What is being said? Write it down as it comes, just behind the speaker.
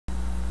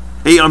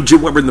Hey, I'm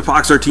Jim Weber in the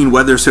Fox 13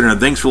 Weather Center, and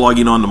thanks for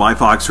logging on to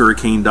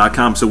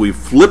myfoxhurricane.com. So we've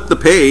flipped the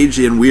page,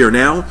 and we are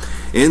now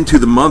into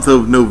the month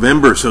of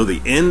November. So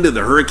the end of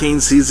the hurricane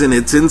season,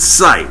 it's in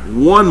sight.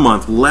 1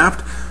 month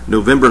left,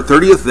 November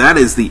 30th. That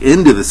is the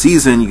end of the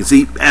season. You can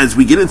see as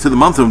we get into the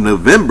month of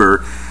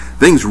November,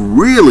 things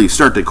really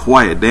start to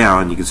quiet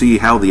down. You can see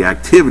how the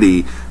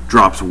activity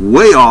drops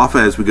way off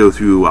as we go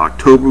through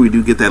October. We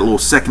do get that little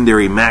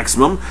secondary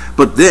maximum,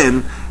 but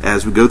then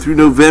as we go through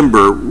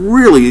November,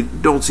 really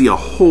don't see a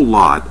whole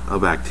lot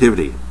of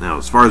activity. Now,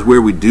 as far as where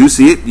we do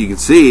see it, you can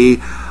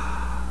see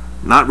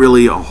not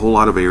really a whole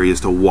lot of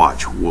areas to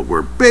watch. What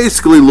we're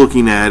basically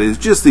looking at is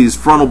just these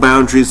frontal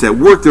boundaries that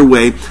work their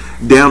way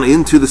down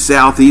into the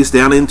southeast,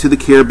 down into the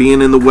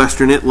Caribbean and the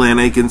western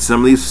Atlantic, and some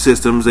of these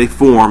systems, they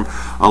form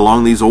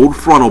along these old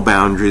frontal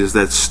boundaries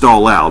that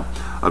stall out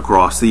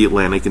across the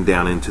Atlantic and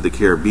down into the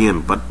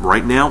Caribbean. But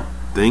right now,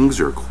 things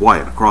are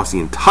quiet across the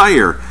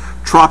entire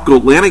tropical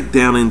Atlantic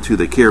down into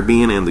the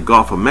Caribbean and the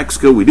Gulf of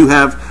Mexico. We do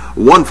have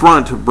one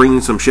front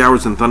bringing some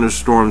showers and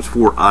thunderstorms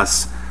for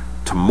us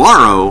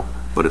tomorrow,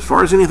 but as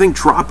far as anything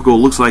tropical, it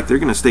looks like they're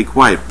going to stay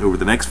quiet over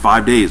the next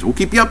 5 days. We'll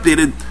keep you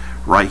updated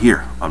right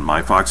here on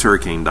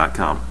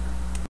myfoxhurricane.com.